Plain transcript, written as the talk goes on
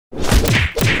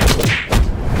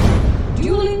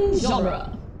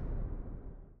genre.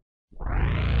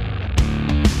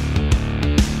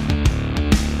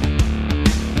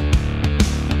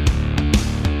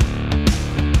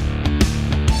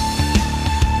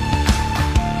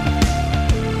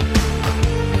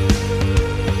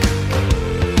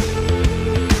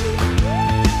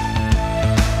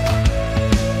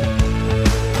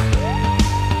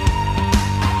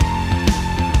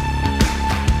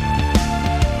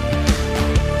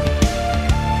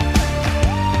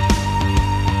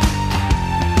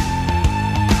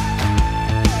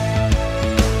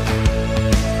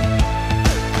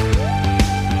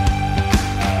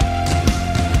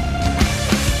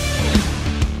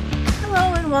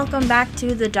 Welcome back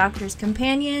to The Doctor's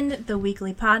Companion, the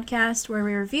weekly podcast where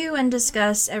we review and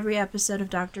discuss every episode of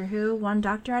Doctor Who, one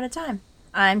doctor at a time.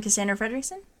 I'm Cassandra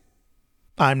Fredrickson.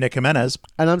 I'm Nick Jimenez.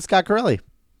 And I'm Scott Corelli.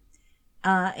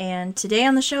 And today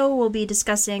on the show we'll be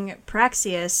discussing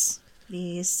Praxeus,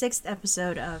 the 6th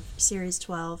episode of Series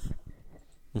 12.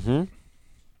 Mm-hmm.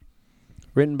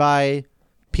 Written by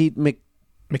Pete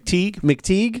McTighe?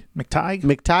 McTighe? McTighe?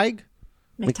 Pete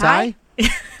I'm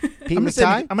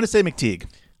McTighe? going to say McTighe.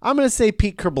 I'm going to say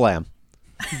Pete Kerblam.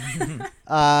 He's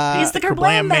the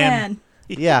Kerblam man.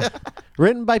 Yeah.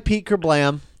 Written by Pete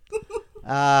Kerblam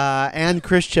and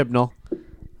Chris Chibnall.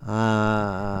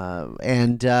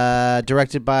 And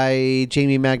directed by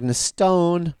Jamie Magnus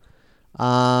Stone.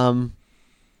 Praxeus.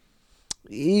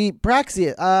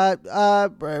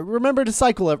 Remember to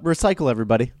recycle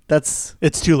everybody.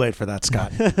 It's too late for that,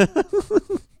 Scott.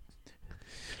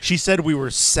 She said we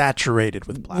were saturated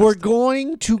with plastic. We're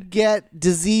going to get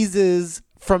diseases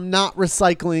from not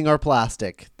recycling our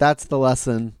plastic. That's the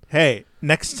lesson. Hey,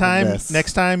 next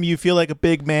time you feel like a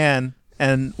big man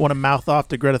and want to mouth off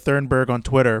to Greta Thunberg on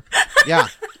Twitter, yeah,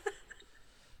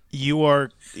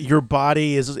 your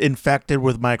body is infected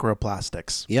with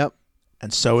microplastics. Yep.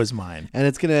 And so is mine. And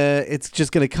it's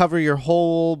just gonna cover your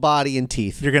whole body and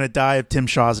teeth. You're gonna die of Tim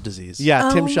Shaw's disease.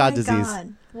 Yeah, Tim Shaw disease.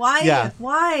 God. Why? Yeah.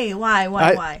 Why?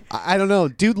 I don't know.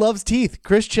 Dude loves teeth.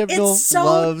 Chris Chibnall it's so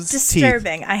loves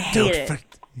disturbing. teeth. I hate it.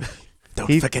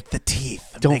 Don't forget the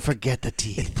teeth. Don't forget the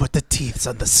teeth. Put the teeth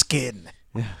on the skin.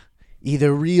 Yeah.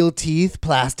 Either real teeth,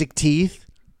 plastic teeth.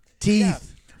 Yeah.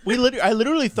 I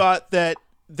literally thought that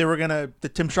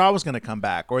that Tim Shaw was gonna come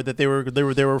back, or that they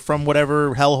were from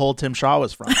whatever hellhole Tim Shaw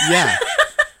was from. Yeah.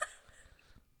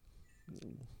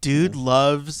 Dude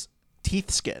loves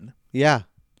teeth skin. Yeah.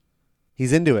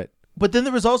 He's into it. But then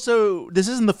there was also, this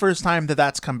isn't the first time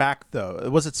that's come back though.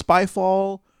 Was it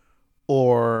Spyfall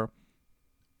or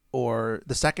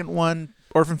the second one,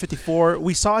 Orphan 54?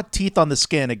 We saw teeth on the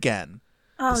skin again.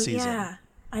 Oh this season. yeah,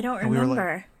 I don't And we were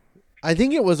remember. I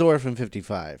think it was Orphan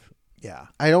 55. Yeah.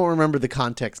 I don't remember the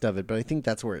context of it, but I think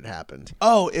that's where it happened.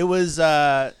 Oh, it was,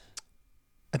 I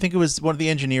think it was one of the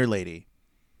engineer lady.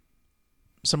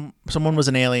 Someone was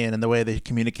an alien, and the way they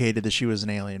communicated that she was an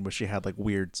alien was she had like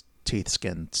weird teeth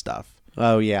skin stuff.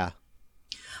 Oh yeah.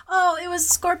 Oh, it was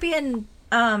Scorpion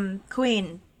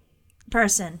Queen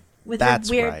person with her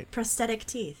weird prosthetic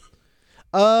teeth.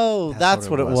 Oh, that's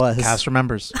what it was. Cass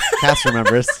remembers. Cass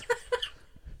remembers.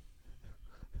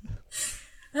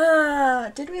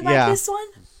 Did we like this one?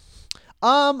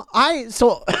 I'll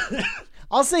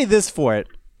say this for it.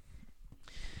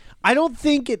 I don't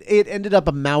think it ended up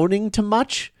amounting to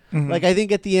much. Mm-hmm. Like, I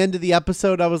think at the end of the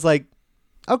episode, I was like,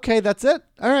 okay, that's it.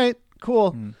 All right,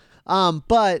 cool. Mm.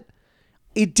 But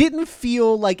it didn't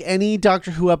feel like any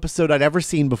Doctor Who episode I'd ever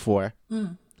seen before.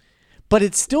 Mm. But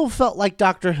it still felt like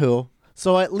Doctor Who.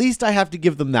 So at least I have to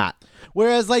give them that.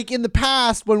 Whereas, like, in the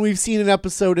past, when we've seen an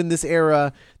episode in this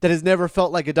era that has never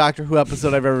felt like a Doctor Who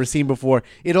episode I've ever seen before,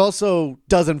 it also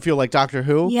doesn't feel like Doctor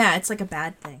Who. Yeah, it's like a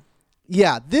bad thing.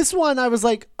 Yeah, this one I was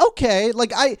like, okay,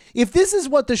 like if this is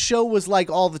what the show was like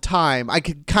all the time, I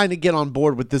could kind of get on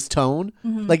board with this tone.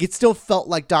 Mm-hmm. Like, it still felt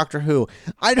like Doctor Who.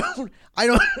 I don't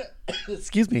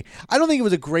excuse me. I don't think it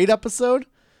was a great episode.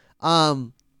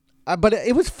 But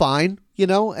it was fine,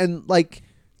 and like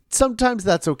sometimes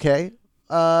that's okay.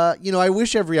 I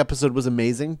wish every episode was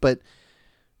amazing, but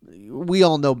we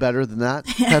all know better than that.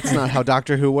 That's not how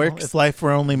Doctor Who works. Well, if life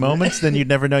were only moments, then you'd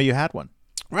never know you had one.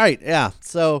 Right, yeah.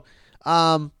 So,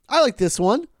 I like this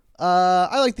one.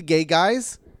 I like the gay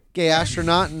guys, gay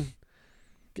astronaut and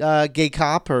gay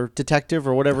cop or detective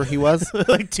or whatever he was.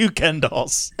 Like two Ken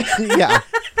dolls. Yeah.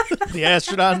 The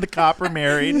astronaut and the cop are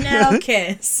married. Now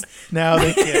kiss. Now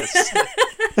they kiss.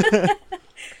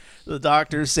 The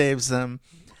Doctor saves them.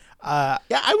 I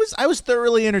was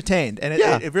thoroughly entertained, and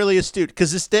it really astute,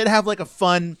 because this did have like a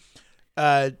fun,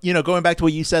 going back to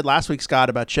what you said last week,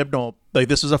 Scott, about Chibnall. Like,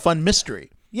 this was a fun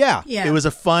mystery. Yeah. Yeah. It was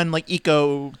a fun, like,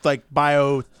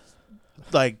 bio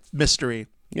like mystery.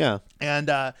 Yeah. And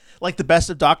like the best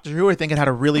of Doctor Who, I think it had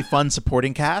a really fun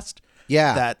supporting cast.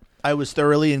 Yeah. That I was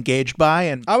thoroughly engaged by,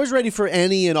 and I was ready for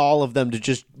any and all of them to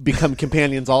just become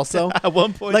companions also. at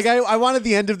one point, Like I wanted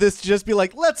the end of this to just be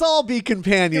like, let's all be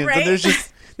companions. Right? And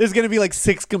there's going to be like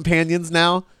 6 companions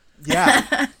now.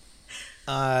 yeah,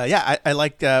 I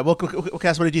liked. Well,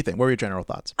 Cass, what did you think? What were your general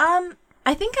thoughts?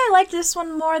 I think I like this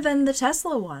one more than the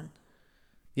Tesla one.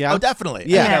 Yeah. Oh, definitely.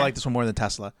 Yeah. I think I like this one more than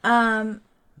Tesla.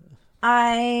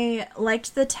 I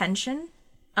liked the tension.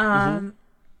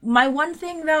 My one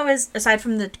thing though is, aside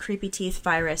from the creepy teeth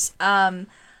virus,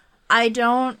 I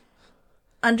don't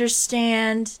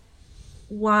understand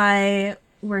why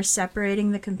we're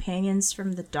separating the companions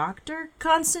from the Doctor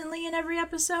constantly in every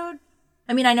episode.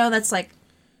 I mean, I know that's like,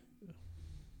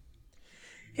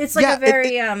 it's like Yeah, a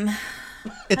very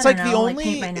It's I like don't the know, only. like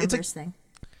paint by It's numbers like thing.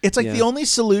 It's like Yeah. the only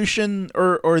solution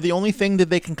or the only thing that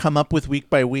they can come up with week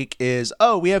by week is,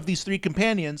 oh, we have these 3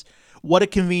 companions. What a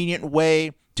convenient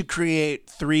way to create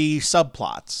 3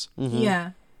 subplots.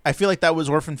 Yeah. I feel like that was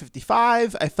Orphan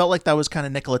 55. I felt like that was kind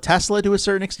of Nikola Tesla to a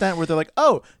certain extent, where they're like,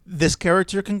 oh, this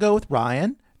character can go with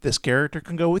Ryan. This character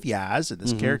can go with Yaz. And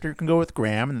this character can go with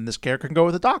Graham. And then this character can go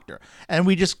with the Doctor. And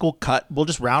we'll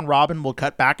just round robin. We'll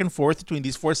cut back and forth between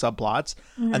these 4 subplots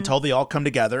until they all come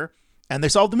together and they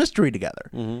solve the mystery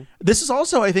together. This is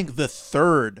also, I think, the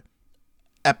 3rd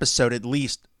episode, at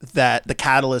least, that the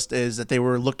catalyst is that they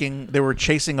were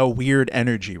chasing a weird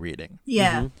energy reading.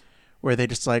 Yeah. Where they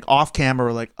just like off camera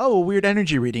were like, oh, a weird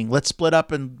energy reading. Let's split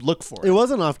up and look for it. It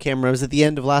wasn't off camera. It was at the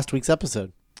end of last week's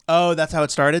episode. Oh, that's how it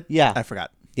started? Yeah. I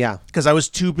forgot. Yeah. Because I was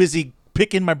too busy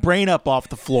picking my brain up off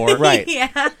the floor. Right.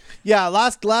 Yeah. Yeah,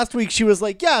 last week she was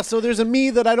like, yeah, so there's a me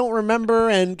that I don't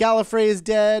remember, and Gallifrey is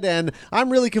dead, and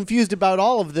I'm really confused about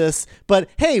all of this, but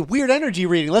hey, weird energy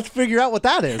reading. Let's figure out what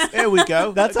that is. There we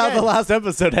go. That's how the last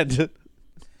episode ended.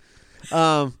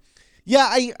 Yeah,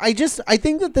 I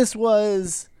think that this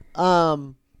was,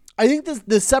 I think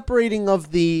the separating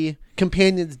of the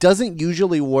companions doesn't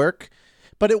usually work,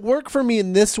 but it worked for me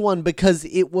in this one because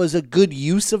it was a good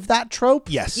use of that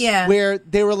trope. Yes. Yeah. Where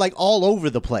they were like all over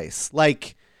the place,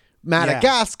 like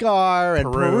Madagascar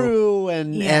and Peru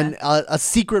and a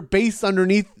secret base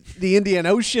underneath the Indian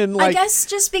Ocean. Like, I guess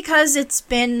just because it's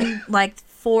been like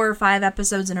 4 or 5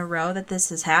 episodes in a row that this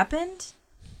has happened.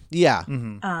 yeah,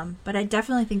 But I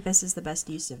definitely think this is the best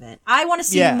use of it. I want to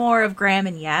see Yeah. more of Graham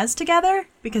and Yaz together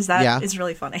because that is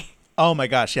really funny. Oh my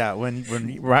gosh, yeah. When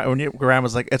Graham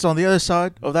was like, it's on the other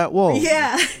side of that wall.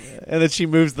 Yeah. and then she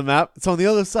moves the map. It's on the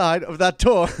other side of that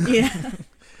door. Yeah.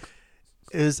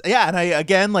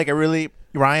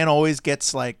 Ryan always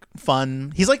gets like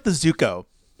fun. He's like the Zuko.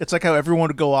 It's like how everyone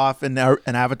would go off in an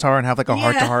Avatar and have like a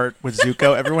heart to heart with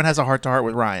Zuko. Everyone has a heart to heart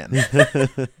with Ryan.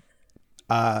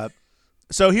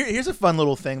 So here's a fun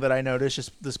little thing that I noticed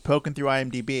just poking through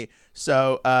IMDb.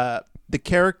 So the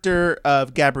character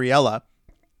of Gabriella,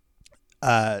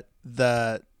 the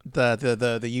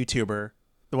YouTuber,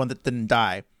 the one that didn't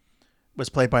die, was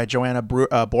played by Joanna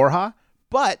Borja,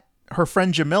 but her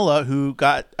friend Jamila, who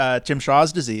got Tim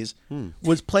Shaw's disease,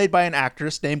 was played by an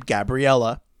actress named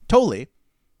Gabriella Toley,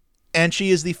 and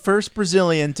she is the first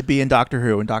Brazilian to be in Doctor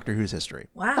Who in Doctor Who's history.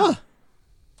 Wow.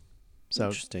 So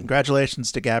Interesting.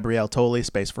 congratulations to Gabrielle Toley.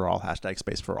 Space for all. #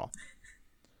 Space for all.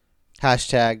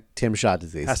 Hashtag Tim Shaw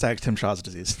disease. # Tim Shaw's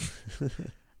disease.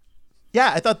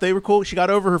 Yeah, I thought they were cool. She got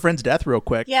over her friend's death real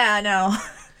quick. Yeah, I know.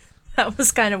 That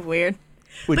was kind of weird.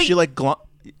 Would she like go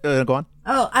on?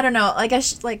 Oh, I don't know.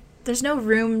 Like there's no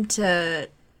room to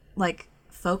like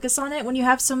focus on it when you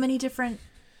have so many different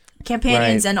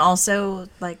companions Right. and also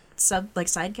like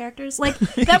side characters. Like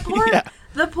that poor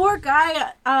the poor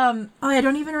guy. I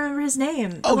don't even remember his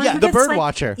name. Oh, one yeah, who the gets, bird like-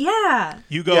 watcher. Yeah.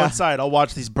 You go Yeah. inside. I'll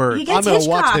watch these birds. He gets I'm gonna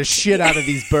watch the Hitchcocked. shit out of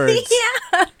these birds.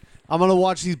 Yeah. I'm gonna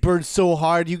watch these birds so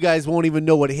hard you guys won't even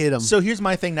know what hit them. So here's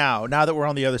my thing now that we're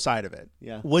on the other side of it.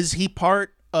 Yeah. Was he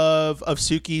part of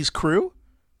Suki's crew?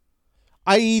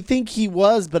 I think he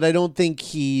was, but I don't think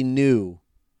he knew.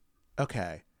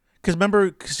 Okay. Because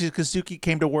remember, because Suki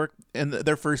came to work in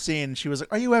their first scene, she was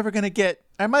like, am I ever going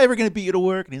to beat you to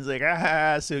work? And he's like,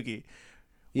 Suki.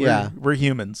 We're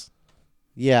humans.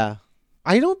 Yeah.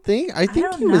 I think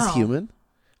don't he was know. human.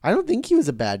 I don't think he was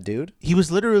a bad dude. He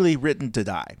was literally written to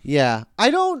die. Yeah. I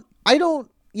don't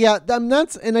yeah,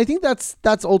 I think that's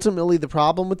ultimately the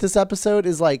problem with this episode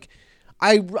is like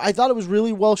I thought it was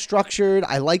really well structured.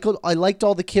 I liked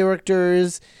all the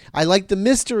characters. I liked the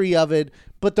mystery of it,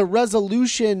 but the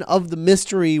resolution of the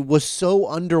mystery was so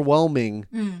underwhelming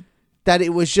that it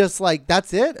was just like,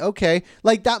 that's it? Okay.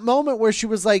 Like that moment where she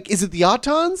was like, is it the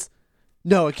Autons?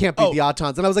 No, it can't be Oh. the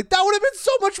Autons. And I was like, that would have been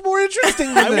so much more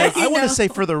interesting than this. I want know. to say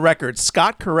for the record,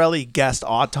 Scott Corelli guessed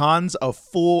Autons a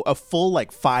full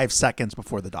like 5 seconds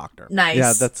before the Doctor. Nice.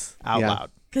 Yeah, that's Out yeah.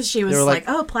 loud. Because she was They were like,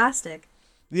 like- oh, plastic.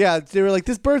 Yeah, they were like,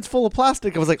 this bird's full of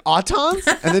plastic. I was like, Autons?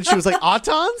 And then she was like,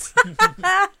 Autons?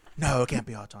 No, it can't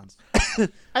be Autons. I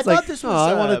It's thought like, this oh,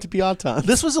 was. I want it to be Autons.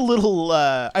 This was a little.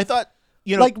 I thought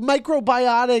like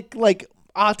microbiotic, like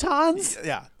Autons?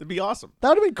 yeah, it'd be awesome. That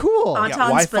would have been cool. Autons,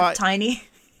 Wi-Fi- but tiny.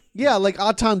 Yeah, like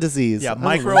Auton disease. Yeah, I don't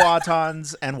micro know.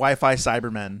 Autons and Wi-Fi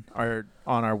Cybermen are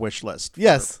on our wish list. for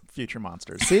Yes. future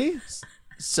monsters. See?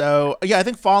 So yeah, I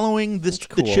think following this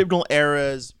That's the cool. Chibnall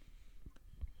era's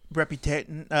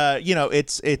reputation,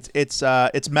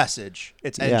 its message,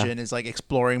 its Yeah. engine is like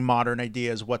exploring modern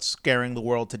ideas, what's scaring the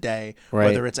world today, Right.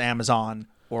 whether it's Amazon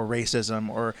or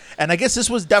racism and I guess this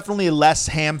was definitely less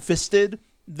ham-fisted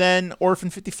than Orphan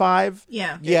 55.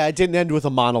 Yeah. Yeah, it didn't end with a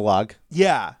monologue.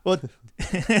 Yeah, well,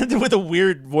 it ended with a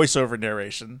weird voiceover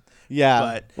narration. Yeah.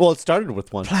 But- well, it started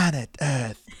with one. Planet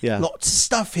Earth. Yeah. Lots of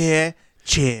stuff here.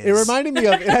 Cheers. It reminded me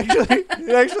of it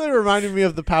actually reminded me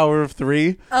of The Power of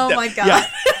Three. Oh, my God.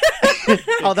 Yeah.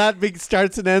 How that big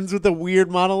starts and ends with a weird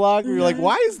monologue. You're like,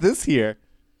 why is this here?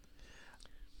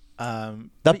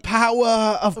 The power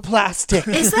of plastic.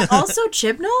 Is that also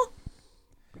Chibnall?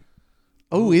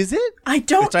 Oh, is it? I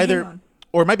don't. It's either, hang on.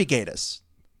 or it might be Gatiss.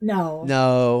 No.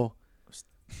 No.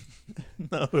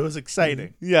 No, it was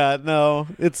exciting. Yeah, no.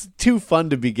 It's too fun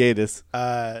to be Gatiss.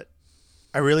 I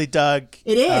really dug.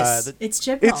 It is. the- It's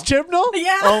Chibnall. It's Chibnall?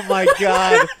 Yeah. Oh my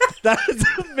god. That's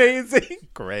amazing.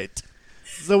 great.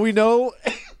 So we know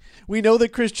that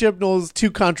Chris Chibnall's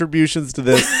two contributions to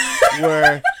this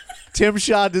were Tim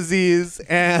Shaw disease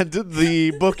and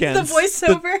the bookends. The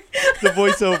voiceover. The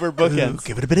voiceover Ooh, bookends.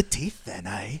 give it a bit of teeth, then,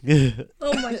 eh?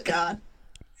 Oh, my God.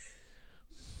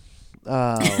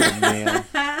 Oh man.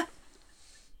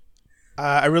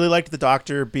 I really liked the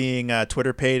Doctor being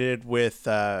Twitter pated with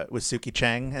Suki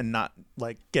Chang and not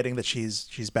like getting that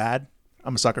she's bad.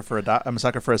 I'm a sucker for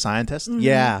a scientist.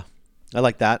 Yeah. I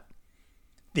like that.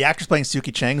 The actress playing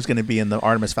Suki Chang is going to be in the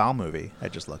Artemis Fowl movie. I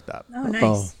just looked up. Oh, nice.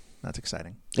 Oh. That's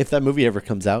exciting. If that movie ever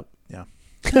comes out. Yeah.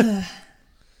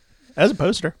 As a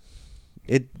poster.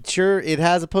 It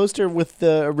has a poster with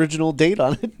the original date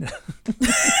on it.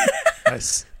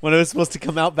 Nice. When it was supposed to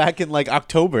come out back in like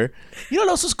October. You know what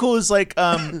else is cool is like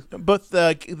both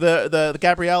the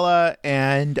Gabriella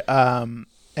and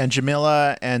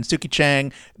Jamila and Suki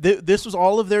Chang. This was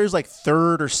all of theirs like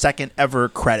third or second ever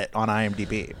credit on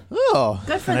IMDb. Oh.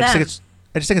 Good for And them.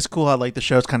 I just think it's cool how like the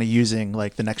show's kind of using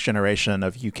like the next generation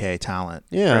of UK talent,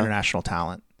 Yeah. or international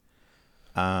talent.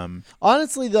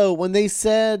 Honestly though, when they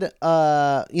said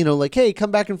like, hey,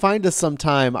 come back and find us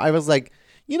sometime, I was like,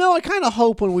 I kind of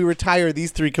hope when we retire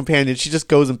these three companions, she just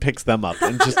goes and picks them up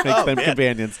and just makes them man.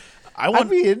 companions. I'd I'd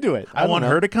be into it. I want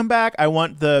her to come back. I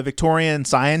want the Victorian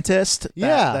scientist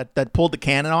Yeah. that pulled the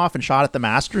cannon off and shot at the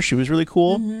master. She was really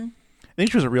cool. I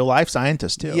think she was a real life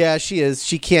scientist too. Yeah, she is.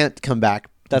 She can't come back.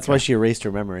 That's why she erased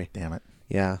her memory. Damn it.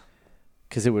 Yeah.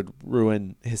 Because it would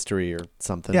ruin history or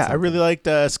something. Yeah, I really liked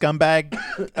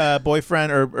scumbag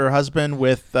boyfriend or husband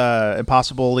with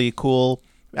impossibly cool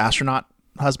astronaut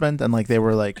husband, and like they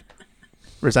were like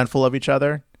resentful of each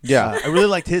other. Yeah. I really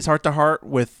liked his heart to heart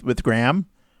with Graham.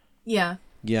 Yeah.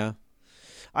 Yeah.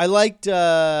 I liked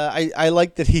I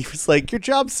liked that he was like, your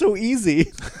job's so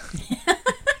easy.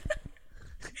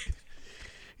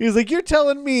 He was like, you're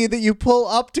telling me that you pull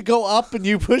up to go up and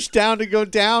you push down to go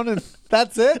down and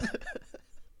that's it?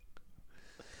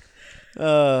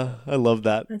 I love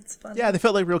that. That's fun. Yeah, they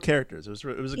felt like real characters. It was a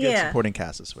good Yeah. supporting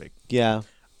cast this week. Yeah.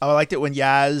 I liked it when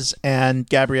Yaz and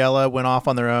Gabriella went off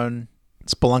on their own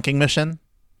spelunking mission.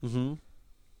 Mm-hmm.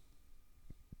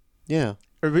 Yeah.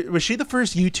 Or was she the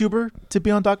first YouTuber to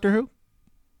be on Doctor Who?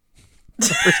 The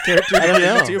first character to I don't be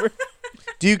a know. YouTuber?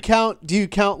 Do you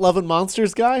count Love and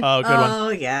Monsters guy? Oh, good one. Oh,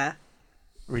 yeah.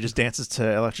 Where he just dances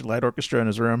to Electric Light Orchestra in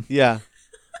his room. Yeah.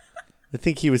 I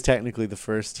think he was technically the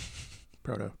first.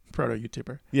 Proto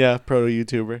YouTuber. Yeah, proto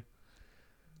YouTuber.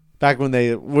 Back when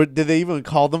did they even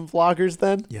call them vloggers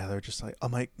then? Yeah, they're just like, I'll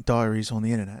make diaries on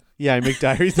the internet. Yeah, I make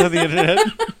diaries on the internet.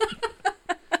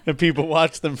 And people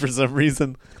watch them for some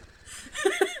reason.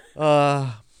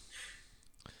 My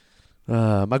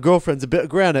girlfriend's a bit of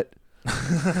granite.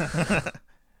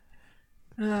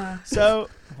 So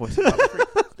it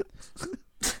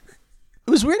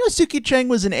was weird how Suki Chang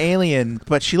was an alien,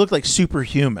 but she looked like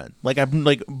superhuman. Like I'm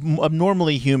like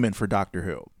abnormally human for Doctor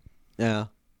Who. Yeah.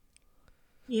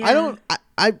 Yeah.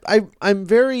 I'm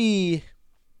very,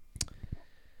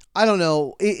 I don't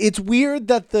know. It's weird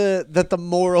that the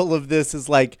moral of this is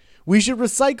like, we should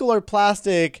recycle our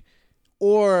plastic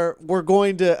or we're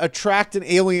going to attract an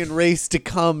alien race to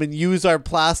come and use our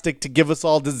plastic to give us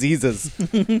all diseases.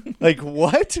 Like,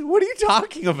 what? What are you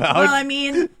talking about? Well, I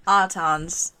mean,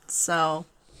 Autons, so...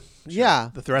 Yeah.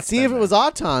 The threat's See, been if it there. was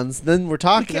Autons, then we're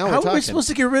talking. Now we're How are talking. we supposed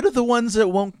to get rid of the ones that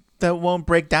won't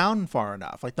break down far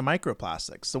enough, like the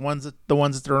microplastics, the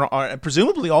ones that are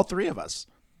presumably all three of us?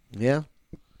 Yeah.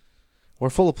 We're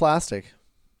full of plastic.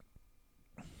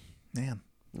 Man,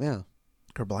 Yeah.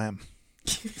 kerblam.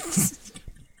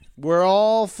 We're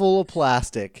all full of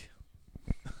plastic.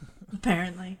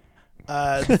 Apparently.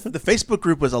 The Facebook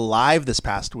group was alive this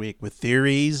past week with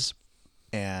theories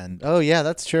and Oh, yeah,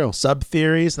 that's true. sub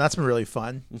theories, and that's been really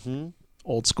fun. Mm-hmm.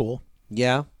 Old school.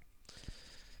 Yeah.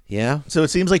 Yeah. So it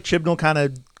seems like Chibnall kind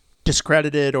of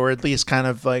discredited, or at least kind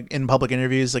of like in public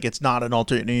interviews, like it's not an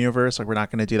alternate universe. Like we're not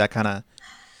going to do that kind of.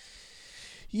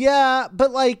 Yeah,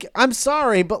 but like, I'm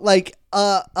sorry, but like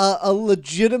a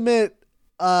legitimate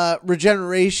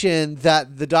regeneration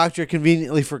that the Doctor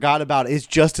conveniently forgot about is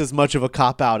just as much of a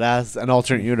cop out as an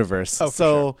alternate universe. Oh, for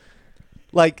so, sure.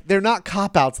 like, they're not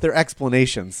cop outs; they're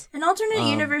explanations. An alternate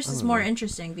universe is more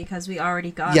interesting because we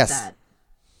already got Yes. that.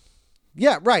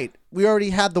 Yeah, right. We already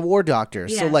had the War Doctor,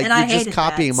 so Yeah, like and I you're just hated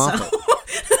copying that,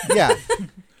 Moffat. Yeah,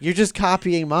 you're just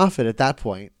copying Moffat at that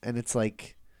point, and it's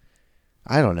like,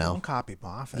 I don't know. Don't copy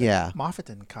Moffat. Yeah. Moffat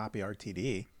didn't copy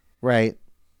RTD. Right.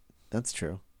 That's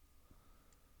true.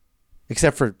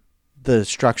 Except for the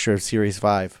structure of Series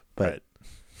 5, but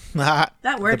Right.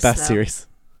 That the works, best though. series.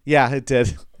 Yeah, it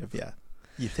did. Yeah.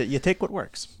 You take what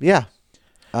works. Yeah.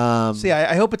 See,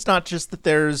 I hope it's not just that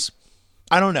there's,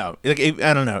 I don't know. Like,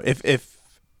 I don't know if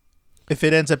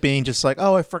it ends up being just like,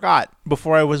 oh, I forgot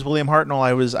before I was William Hartnell,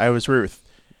 I was Ruth.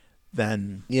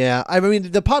 Then Yeah, I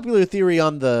mean the popular theory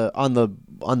on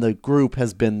the group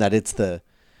has been that it's the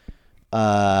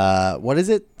what is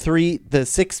it? 6B?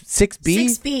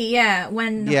 6B, yeah.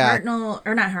 When Yeah. Hartnell,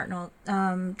 or not Hartnell,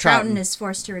 Troughton is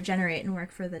forced to regenerate and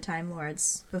work for the Time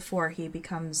Lords before he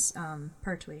becomes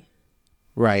Pertwee.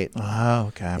 Right. oh,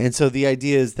 okay. And so the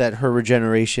idea is that her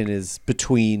regeneration is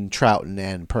between Troughton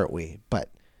and Pertwee, but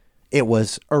it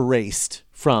was erased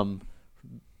from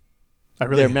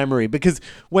their memory, because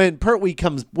when Pertwee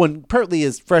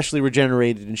is freshly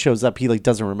regenerated and shows up, he like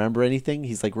doesn't remember anything.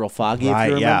 He's like real foggy,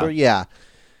 Right, if you yeah. remember. Yeah.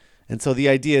 And so the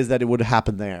idea is that it would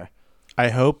happen there. I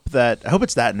hope it's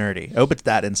that nerdy. I hope it's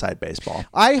that inside baseball.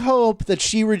 I hope that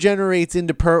she regenerates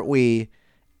into Pertwee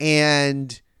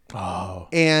and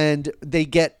they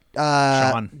get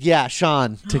Sean.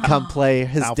 Sean to come play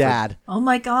his Alfred. dad. Oh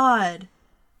my god.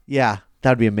 Yeah, that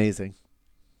would be amazing.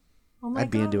 Oh my I'd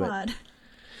be god. into it.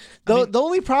 The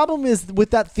only problem is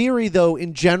with that theory, though,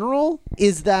 in general,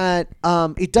 is that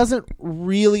it doesn't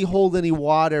really hold any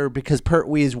water because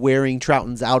Pertwee is wearing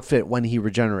Troughton's outfit when he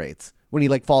regenerates, when he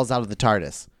like falls out of the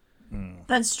TARDIS.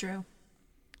 That's true.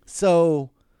 So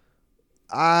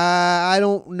I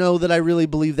don't know that I really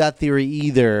believe that theory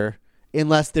either,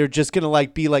 unless they're just gonna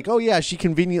like be like, oh yeah, she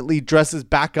conveniently dresses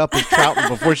back up as Troughton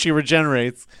before she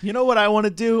regenerates. You know what I want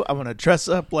to do? I want to dress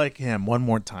up like him one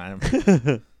more time.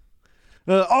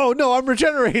 Oh no, I'm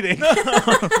regenerating.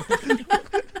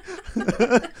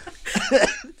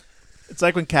 It's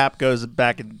like when Cap goes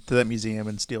back into that museum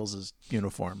and steals his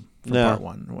uniform from No. Part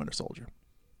 1, Winter Soldier.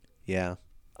 Yeah.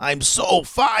 I'm so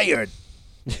fired.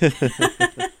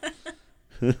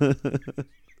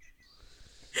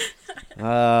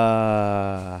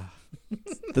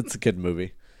 That's a good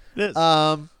movie. It is.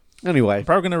 Anyway,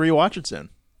 Probably going to rewatch it soon.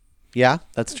 yeah,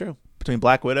 that's true. Between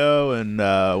Black Widow and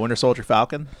Winter Soldier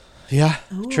Falcon. Yeah,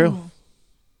 Ooh. true.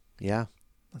 Yeah.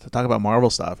 Let's talk about Marvel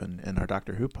stuff in our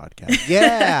Doctor Who podcast.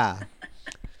 Yeah.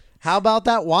 How about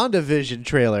that WandaVision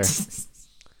trailer?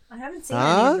 I haven't seen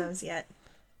Huh? any of those yet.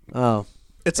 Oh,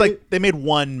 It's like they made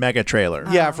one mega trailer.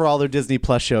 yeah, for all their Disney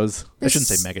Plus shows. I shouldn't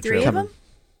say mega Three trailer. of them?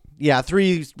 Yeah,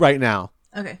 3 right now.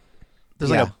 Okay.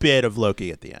 There's Yeah. like a bit of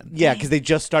Loki at the end. Yeah, because they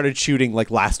just started shooting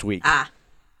like last week. Ah.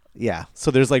 Yeah,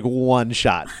 so there's like one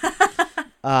shot.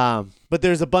 But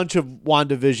there's a bunch of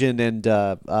WandaVision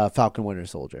and Falcon Winter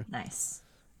Soldier. Nice.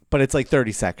 But it's like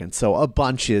 30 seconds, so a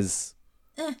bunch is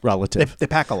relative. They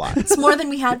pack a lot. It's more than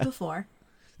we had before.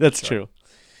 That's true.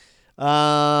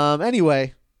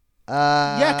 Anyway.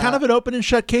 Yeah, kind of an open and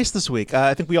shut case this week.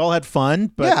 I think we all had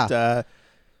fun, but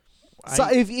So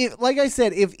if like I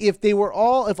said, if they were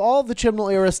if all of the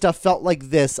Chibnall era stuff felt like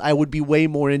this, I would be way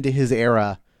more into his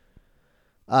era.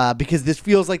 Because this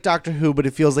feels like Doctor Who, but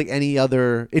it feels like any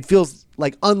other. It feels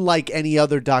like unlike any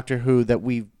other Doctor Who that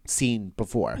we've seen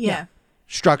before. Yeah.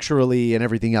 Structurally and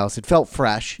everything else, it felt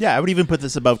fresh. yeah, I would even put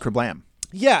this above Kerblam.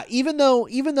 Yeah, even though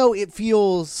it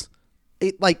feels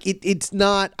it's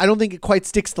not. I don't think it quite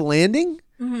sticks the landing.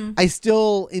 I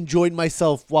still enjoyed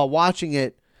myself while watching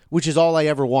it, which is all I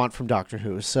ever want from Doctor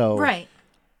Who. So Right.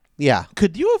 yeah.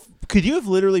 Could you have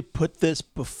literally put this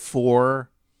before,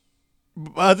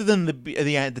 other than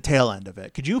the tail end of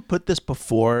it? Could you have put this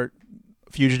before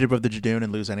Fugitive of the Jadoon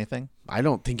and Lose Anything? I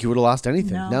don't think you would have lost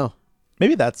anything. No.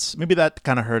 Maybe that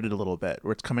kind of hurt it a little bit,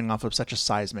 where it's coming off of such a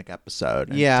seismic episode.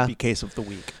 And Yeah. to be case of the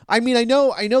week. I mean, I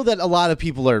know that a lot of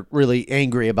people are really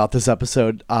angry about this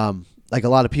episode. Like a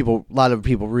lot of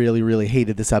people really, really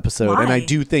hated this episode, and I Why?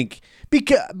 do think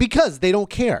because they don't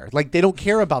care. Like they don't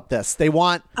care about this. They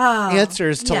want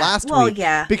answers to yeah. last Well, week.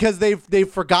 yeah. Because they've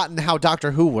forgotten how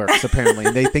Doctor Who works apparently,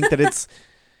 and they think that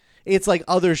it's like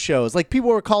other shows. Like people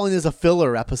were calling this a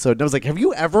filler episode, and I was like, have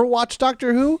you ever watched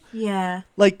Doctor Who? Yeah.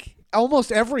 Like almost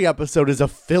every episode is a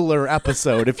filler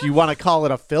episode, if you want to call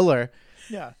it a filler.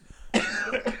 Yeah.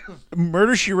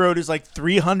 Murder, She Wrote is like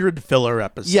 300 filler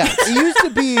episodes. Yeah, it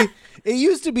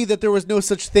used to be that there was no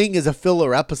such thing as a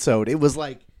filler episode. It was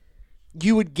like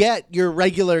you would get your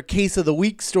regular case of the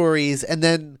week stories, and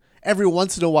then every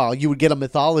once in a while you would get a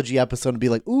mythology episode and be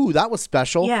like, "Ooh, that was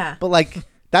special." Yeah. But like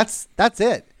that's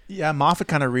it. Yeah, Moffat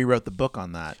kind of rewrote the book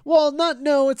on that. Well,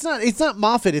 it's not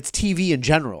Moffat, it's TV in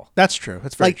general. That's true.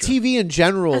 That's very Like true. TV in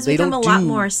general, It's they become don't a lot do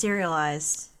more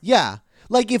serialized. Yeah.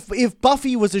 Like if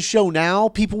Buffy was a show now,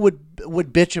 people would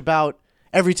bitch about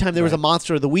every time there was a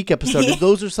Monster of the Week episode. And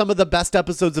those are some of the best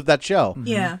episodes of that show.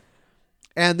 Yeah.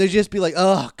 And they'd just be like,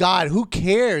 "Oh God, who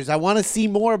cares? I want to see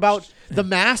more about the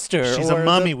Master." She's or a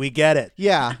mummy. We get it.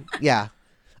 Yeah, yeah.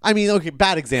 I mean, okay,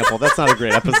 bad example. That's not a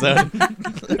great episode.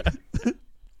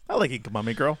 I like you,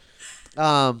 Mummy Girl.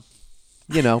 But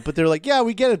they're like, "Yeah,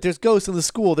 we get it. There's ghosts in the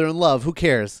school. They're in love. Who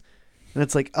cares?" And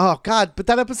it's like, "Oh God, but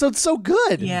that episode's so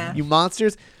good. Yeah. You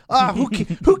monsters.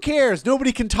 Who cares?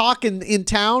 Nobody can talk in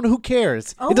town. Who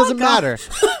cares? Oh It doesn't my God. matter.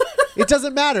 It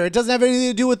doesn't matter. It doesn't have anything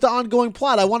to do with the ongoing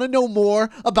plot. I want to know more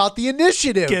about the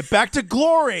initiative." Get back to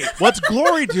Glory. What's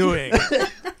Glory doing?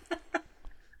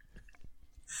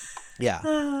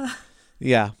 Yeah.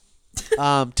 Yeah.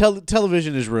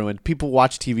 Television is ruined. People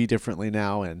watch TV differently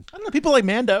now, and I don't know. People like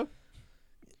Mando.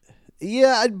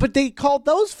 yeah, but they called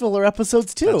those filler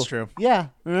episodes too. That's true. Yeah,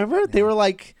 remember? They were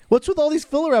like, "What's with all these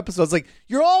filler episodes?" Like,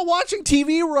 you're all watching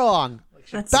TV wrong.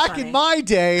 That's Back funny. in my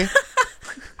day,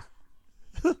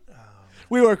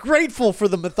 we were grateful for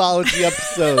the mythology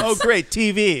episodes, Oh, great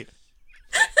TV.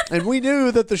 and we knew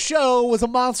that the show was a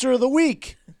Monster of the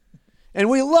Week, and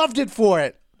we loved it for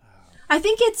it. I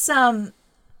think it's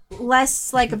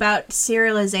less like about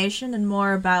serialization and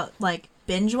more about like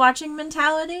binge watching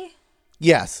mentality.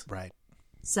 Yes. Right.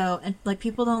 So and like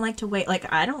people don't like to wait.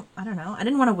 Like I don't know. I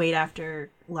didn't want to wait after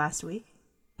last week,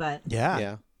 but Yeah.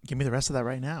 Yeah. Give me the rest of that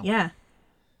right now. yeah.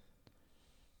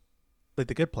 Like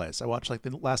The Good Place. I watched like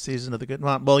the last season of The Good.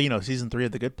 Well, season 3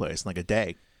 of The Good Place in like a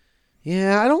day.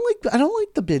 Yeah, I don't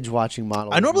like the binge watching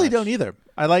model. I as normally much. don't either.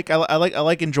 I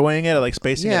like enjoying it. I like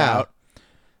spacing it Yeah. out.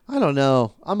 I don't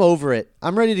know. I'm over it.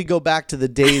 I'm ready to go back to the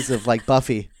days of like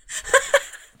Buffy.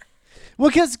 Well,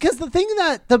 because the thing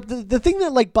that the thing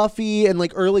that like Buffy and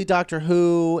like early Doctor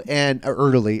Who and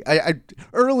early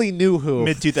New Who.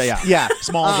 Mid 2000. Yeah. Yeah.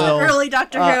 Smallville. Early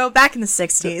Doctor Who back in the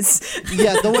 60s.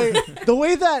 Yeah,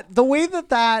 the way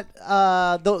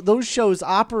that those shows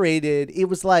operated, it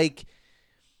was like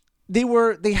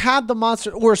they had the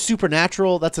monster, or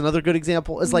Supernatural. That's another good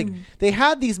example. It's like they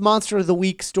had these Monster of the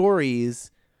Week stories,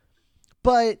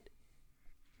 but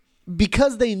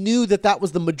because they knew that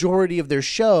was the majority of their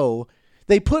show,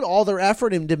 they put all their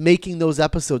effort into making those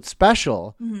episodes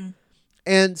special.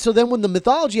 And so then when the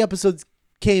mythology episodes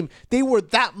came, they were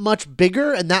that much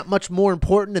bigger and that much more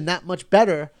important and that much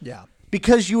better. Yeah.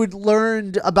 Because you had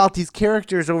learned about these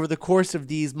characters over the course of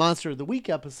these Monster of the Week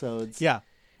episodes. Yeah.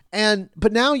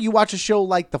 But now you watch a show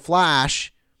like The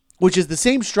Flash, which is the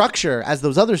same structure as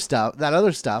that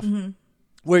other stuff,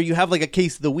 where you have like a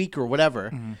case of the week or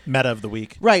whatever. Meta of the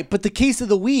week. Right, but the case of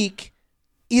the week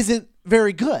isn't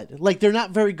very good. Like, they're not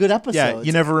very good episodes. Yeah,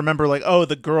 you never remember like, oh,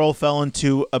 the girl fell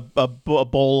into a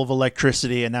bowl of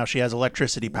electricity and now she has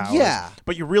electricity powers. Yeah.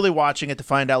 But you're really watching it to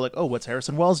find out like, oh, what's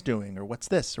Harrison Wells doing, or what's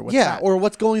this, or what's Yeah, that. or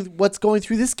what's going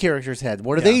through this character's head?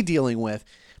 What are they dealing with?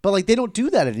 But like, they don't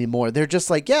do that anymore. They're just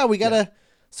like, yeah, we gotta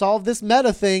solve this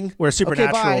meta thing. Where Okay,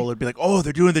 Supernatural bye. would be like, oh,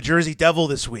 they're doing the Jersey Devil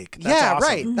this week. That's Yeah, awesome.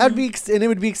 right. That'd be and it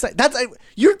would be exciting.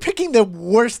 You're picking the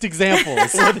worst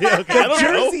examples. I The don't know.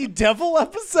 Jersey Devil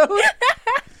episode.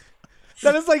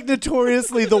 That is like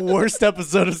notoriously the worst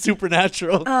episode of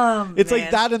Supernatural. It's like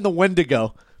man. that and the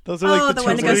Wendigo. Those are like Oh, the the two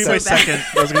Wendigo's worst. so bad.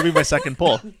 That was gonna be my second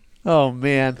pull. Oh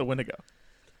man. The Wendigo.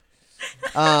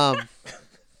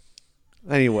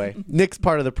 Anyway, Nick's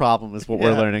part of the problem is what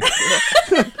we're Yeah. learning.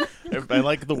 I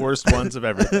like the worst ones of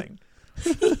everything.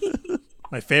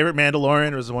 My favorite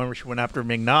Mandalorian was the one where she went after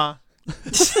Ming-Na.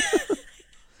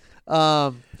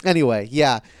 Anyway,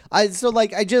 yeah. I'm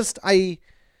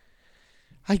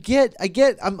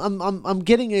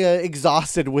getting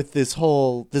exhausted with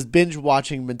this binge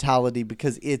watching mentality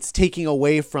because it's taking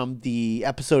away from the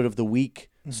episode of the week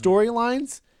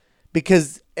storylines,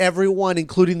 because everyone,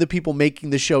 including the people making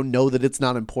the show, know that it's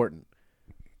not important.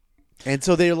 And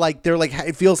so they're like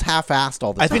it feels half-assed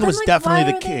all the time. I think it was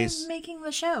definitely the case. Why are they making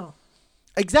the show?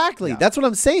 Exactly. Yeah. That's what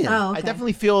I'm saying. Oh, okay. I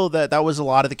definitely feel that was a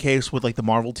lot of the case with like the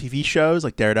Marvel TV shows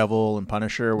like Daredevil and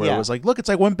Punisher, where it was like, look, it's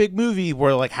like one big movie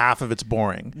where like half of it's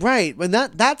boring. Right. And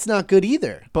that's not good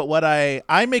either. But what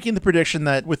I'm making the prediction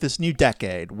that with this new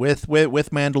decade, with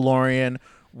Mandalorian,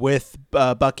 with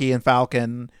Bucky and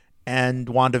Falcon and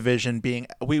WandaVision being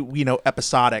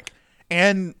episodic,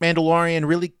 and Mandalorian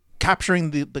really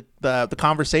capturing the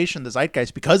conversation, the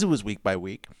zeitgeist, because it was week by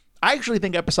week. I actually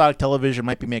think episodic television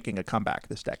might be making a comeback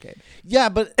this decade. Yeah,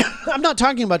 but I'm not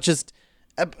talking about just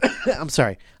I'm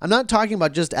sorry. I'm not talking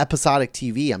about just episodic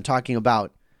TV. I'm talking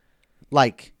about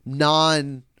like not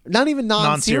even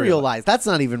non-serialized. That's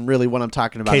not even really what I'm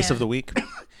talking about. Case of the week.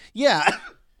 Yeah.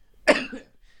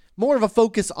 More of a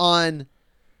focus on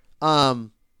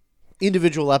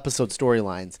individual episode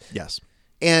storylines. Yes.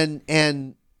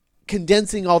 And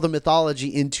condensing all the mythology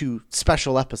into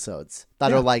special episodes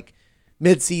that are like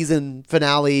mid-season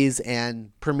finales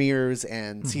and premieres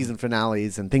and season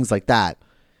finales and things like that,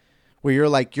 where you're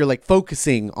like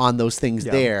focusing on those things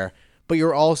there, but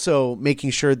you're also making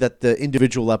sure that the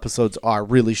individual episodes are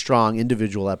really strong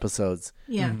individual episodes.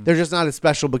 Yeah. They're just not as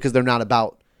special because they're not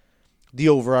about the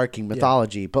overarching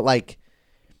mythology, but like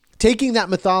taking that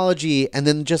mythology and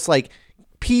then just like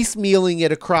piecemealing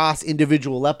it across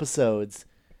individual episodes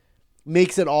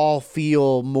makes it all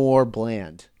feel more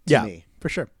bland to me. For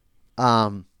sure.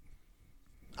 I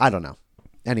don't know.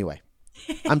 Anyway,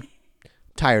 I'm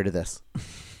tired of this.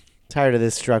 Tired of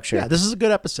this structure. Yeah, this is a good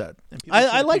episode.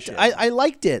 I liked it. I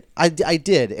liked it. I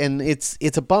did, and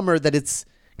it's a bummer that it's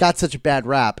got such a bad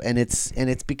rap, and it's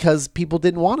because people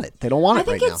didn't want it. They don't want it right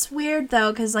now. I think it's weird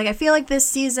though, because like I feel like this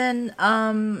season,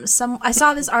 I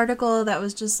saw this article that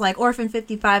was just like Orphan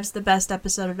 55 is the best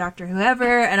episode of Doctor Who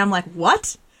ever, and I'm like,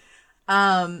 what?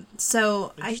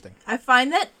 So I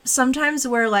find that sometimes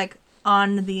we're like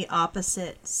on the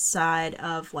opposite side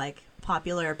of like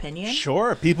popular opinion.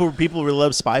 Sure, people really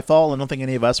love Spyfall. I don't think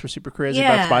any of us were super crazy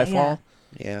about Spyfall.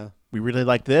 Yeah. We really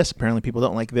like this. Apparently people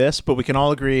don't like this, but we can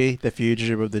all agree that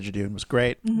Fugitive of the Jadoon was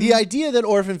great. Mm-hmm. The idea that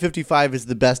Orphan 55 is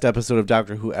the best episode of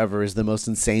Doctor Who ever is the most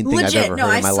insane thing I've ever heard in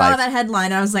my life. I saw that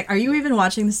headline. I was like, are you even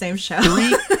watching the same show?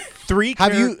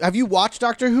 Have you watched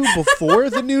Doctor Who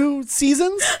before the new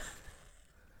seasons?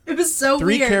 It was so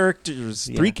weird.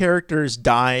 Three characters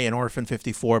die in Orphan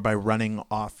 54 by running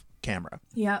off camera.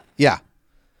 Yeah. Yeah.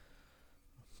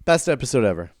 Best episode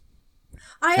ever.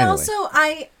 I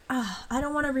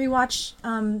don't want to rewatch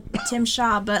Tim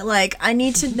Shaw, but like I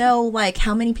need to know like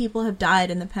how many people have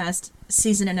died in the past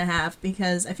season and a half,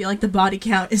 because I feel like the body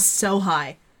count is so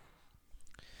high.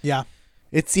 Yeah.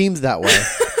 It seems that way.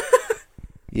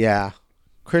 Yeah.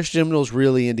 Chris Chibnall's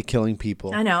really into killing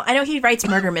people. I know he writes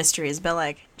murder mysteries, but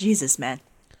like, Jesus, man.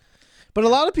 But a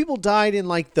lot of people died in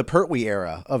like the Pertwee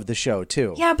era of the show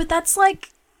too. Yeah, but that's like,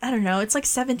 I don't know, it's like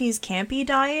 70s campy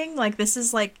dying. Like this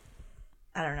is like,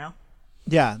 I don't know.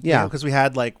 Yeah. Because we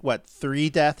had like 3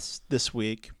 deaths this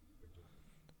week.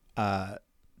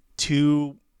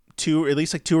 Two, at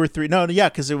least like 2 or 3. No, yeah,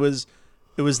 because it was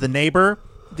the neighbor,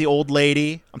 the old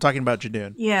lady. I'm talking about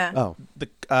Jadoon. Yeah. Oh.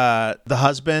 The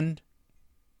husband.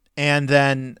 And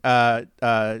then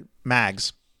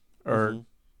Mags, or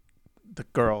the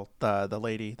girl, the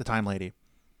lady, the time lady.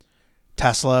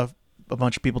 Tesla, a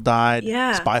bunch of people died.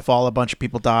 Yeah. Spyfall, a bunch of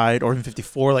people died. Orphan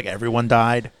 54, like everyone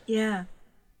died. Yeah.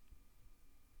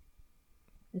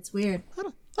 It's weird. I don't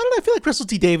know. I feel like Crystal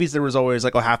T. Davies, there was always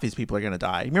like, half these people are going to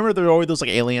die. Remember there were always those like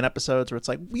alien episodes where it's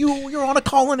like, you're on a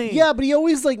colony. Yeah, but he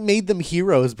always like made them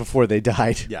heroes before they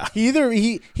died. Yeah.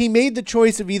 He made the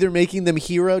choice of either making them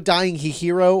dying a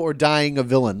hero or dying a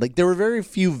villain. Like there were very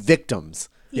few victims.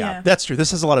 Yeah, that's true.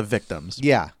 This has a lot of victims.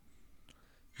 Yeah.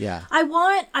 Yeah. I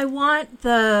want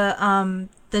the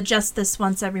just this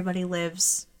once everybody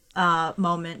lives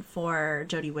moment for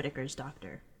Jodie Whittaker's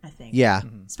Doctor, I think. Yeah.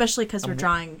 Especially because we're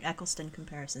drawing Eccleston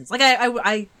comparisons. Like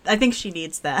I think she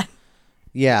needs that.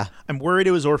 Yeah. I'm worried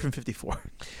it was Orphan 54.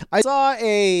 I saw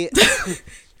an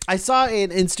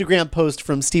Instagram post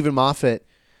from Stephen Moffat,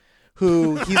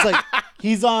 who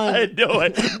he's on. I know.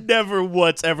 I never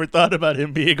once ever thought about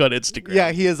him being on Instagram.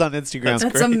 Yeah, he is on Instagram.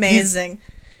 That's amazing.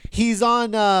 He's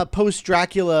on post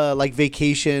Dracula like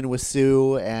vacation with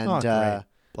Sue and great.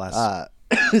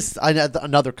 Bless.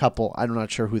 another couple. I'm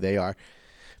not sure who they are.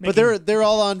 But they're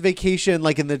all on vacation,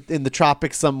 like in the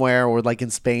tropics somewhere, or like in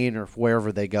Spain or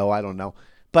wherever they go. I don't know,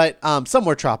 but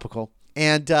somewhere tropical.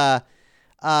 And the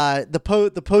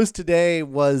post today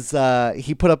was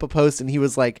he put up a post and he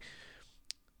was like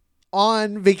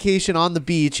on vacation on the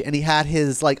beach, and he had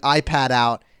his like iPad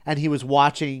out and he was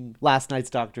watching last night's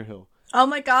Doctor Who. Oh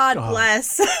my God,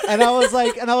 bless. And I was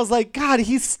like, God,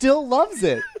 he still loves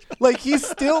it. Like he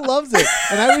still loves it.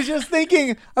 And I was just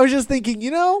thinking,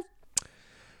 you know.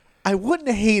 I wouldn't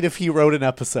hate if he wrote an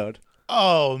episode.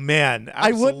 Oh man,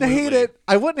 absolutely.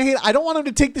 I wouldn't hate it. I don't want him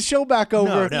to take the show back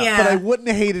over, No. Yeah. but I wouldn't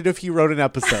hate it if he wrote an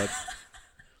episode.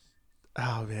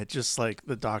 Oh man, just like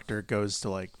the Doctor goes to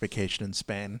like vacation in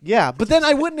Spain. Yeah, but then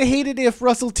I wouldn't hate it if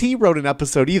Russell T wrote an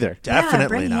episode either. Definitely yeah,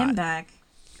 bring not. him back.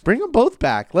 Bring them both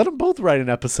back. Let them both write an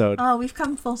episode. Oh, we've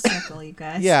come full circle, you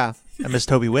guys. Yeah, I miss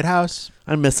Toby Whithouse.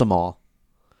 I miss them all.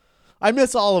 I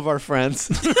miss all of our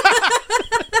friends.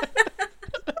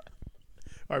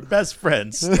 Our best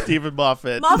friends, Stephen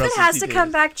Moffat. Moffat Russell has T. to Davies.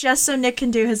 come back just so Nick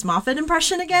can do his Moffat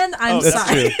impression again. I'm That's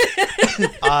sorry. true.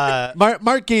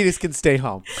 Mark Gatiss can stay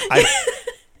home.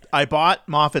 I bought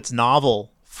Moffat's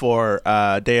novel for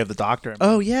Day of the Doctor.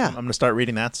 Oh, yeah. I'm gonna start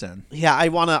reading that soon. Yeah, I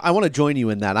wanna join you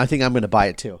in that. I think I'm gonna buy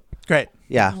it too. Great.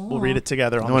 Yeah, We'll read it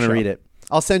together. I want to read it.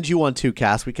 I'll send you one too,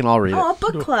 Cass. We can all read Oh,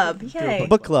 book club. Yay. it.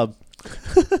 Book club.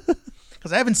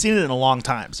 because I haven't seen it in a long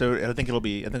time. So I think it'll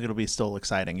be still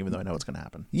exciting, even though I know what's gonna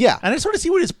happen. Yeah, And I sort of see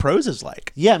what his prose is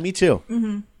like. yeah, me too.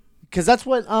 Because that's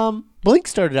what Blink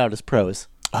started out as prose.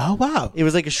 Oh wow. It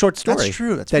was like a short story. That's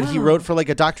true. That's that he wrote for like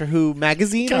a Doctor Who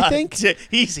magazine, I think.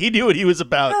 he knew what he was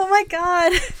about Oh my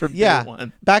God. from Yeah, day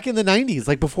one. back in the 90s,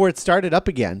 like before it started up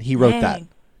again, he wrote that. Dang.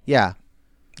 Yeah.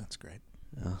 That's great.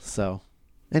 So,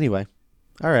 anyway,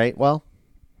 all right. Well,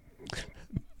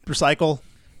 Recycle.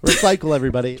 recycle,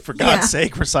 everybody. For God's Yeah.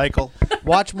 sake, recycle.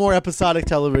 Watch more episodic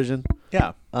television.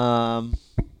 Yeah.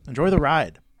 Enjoy the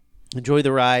ride. Enjoy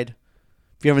the ride.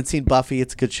 If you haven't seen Buffy,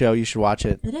 it's a good show. You should watch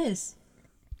it. It is.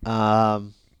 Is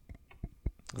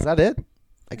that it?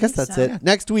 I guess think that's so. it. Yeah.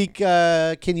 Next week,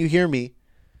 Can You Hear Me?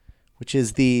 Which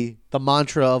is the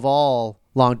mantra of all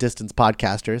long distance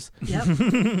podcasters.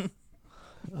 Yep.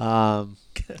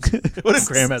 What if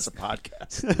Graham has a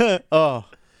podcast? Oh,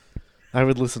 I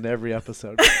would listen to every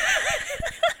episode.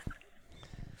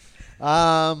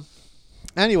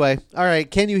 Anyway, all right.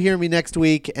 Can You Hear Me next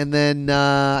week? And then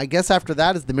I guess after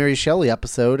that is the Mary Shelley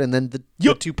episode, and then the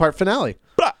Yup. 2-part finale.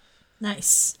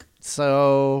 Nice.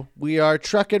 So we are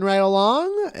trucking right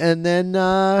along, and then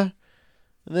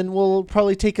we'll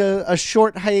probably take a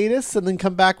short hiatus, and then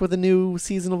come back with a new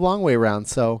season of Long Way Round.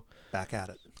 So Back at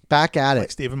it. back at Like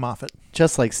it, Stephen Moffat.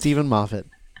 just like Stephen Moffat.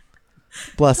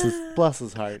 Bless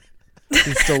his heart.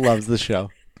 He still loves the show.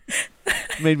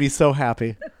 Made me so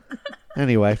happy.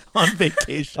 Anyway, On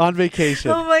vacation. on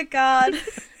vacation. Oh my God.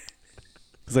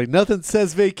 It's like nothing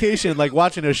says vacation like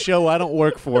watching a show I don't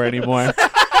work for anymore.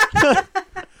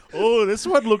 Oh, this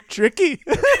one looked tricky.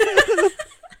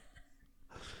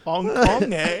 Hong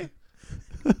Kong, eh?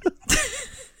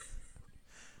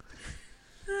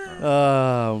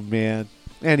 Oh man.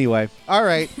 Anyway, all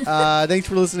right. Thanks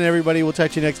for listening, everybody. We'll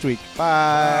talk to you next week.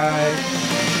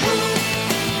 Bye.